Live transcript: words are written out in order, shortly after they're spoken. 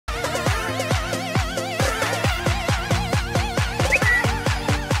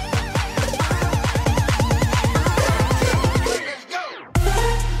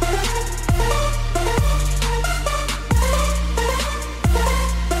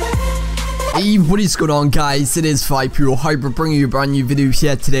Hey, what is going on, guys? It is VyprVPN bringing you a brand new video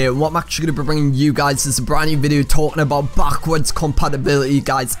here today. And what I'm actually going to be bringing you guys is a brand new video talking about backwards compatibility,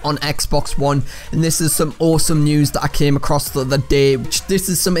 guys, on Xbox One. And this is some awesome news that I came across the other day. This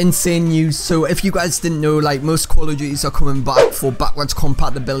is some insane news. So if you guys didn't know, like, most Call of Duties are coming back for backwards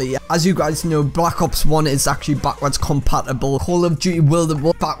compatibility. As you guys know, Black Ops 1 is actually backwards compatible. Call of Duty World at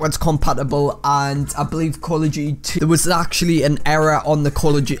War backwards compatible, and I believe Call of Duty 2, there was actually an error on the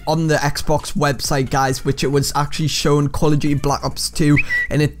Call of Duty on the Xbox website, guys, which it was actually showing Call of Duty Black Ops 2,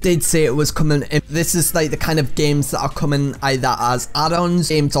 and it did say it was coming in. This is like the kind of games that are coming either as add-ons,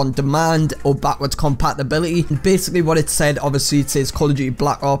 games on demand, or backwards compatibility. And basically what it said, obviously it says Call of Duty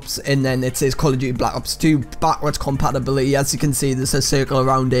Black Ops, and then it says Call of Duty Black Ops 2 backwards compatibility. As you can see, there's a circle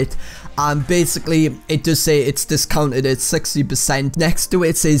around it, and basically it does say it's discounted at 60%. Next to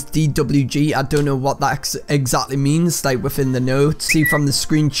it says DWG. I don't know what that exactly means, like within the notes. See from the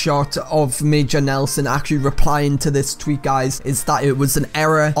screenshot of Major Nelson actually replying to this tweet, guys, is that it was an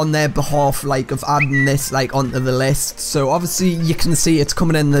error on their behalf, like of adding this like onto the list. So obviously you can see it's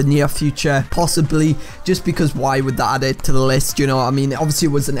coming in the near future, possibly, just because why would that add it to the list, you know what I mean? Obviously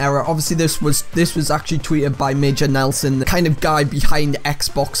it was an error. Obviously this was actually tweeted by Major Nelson, the kind of guy behind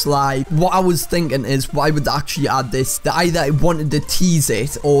Xbox Live. What I was thinking is, why would they actually add this? They either wanted to tease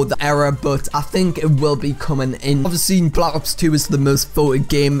it or the error, but I think it will be coming in. Obviously Black Ops 2 is the most voted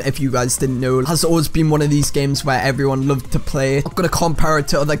game, if you guys didn't know. It has always been one of these games where everyone loved to play. I'm not gonna compare it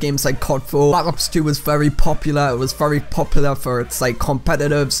to other games like COD 4. Black Ops 2 was very popular. It was very popular for its like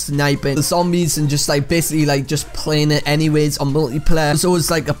competitive sniping, the zombies, and just like basically like just playing it anyways on multiplayer. It was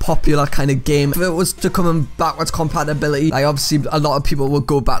always like a popular kind of game. If it was to come in backwards compatibility, like obviously a lot of people will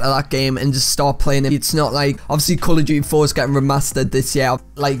go back to that game and just start playing it. It's not like, obviously Call of Duty 4 is getting remastered this year,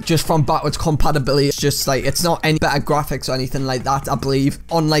 like just from backwards compatibility. It's just like, it's not any better graphics or anything like that, I believe,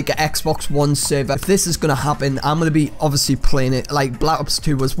 on like an Xbox One server. If this is gonna happen, I'm gonna be obviously playing it. Like Black Ops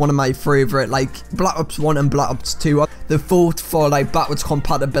 2 was one of my favorite, like Black Ops 1 and Black Ops 2. The vote for like backwards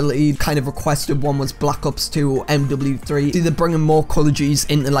compatibility kind of requested one was Black Ops 2 or MW3. See, they're bringing more Call of Duties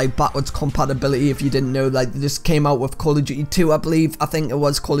into like backwards compatibility. If you didn't know, like they just came out with Call of Duty 2, I believe. I think it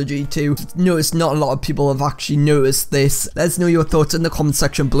was Call of Duty 2. Notice not a lot of people have actually noticed this. Let us know your thoughts in the comment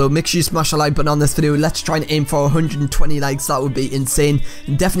section below. Make sure you smash a like button on this video. Let's try and aim for 120 likes. That would be insane.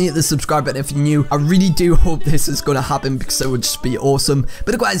 And definitely hit the subscribe button if you're new. I really do hope this is going to happen, because it would just be awesome.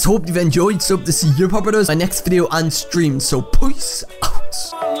 But guys, hope you've enjoyed. So hope to see you in my next video and stream. So peace out.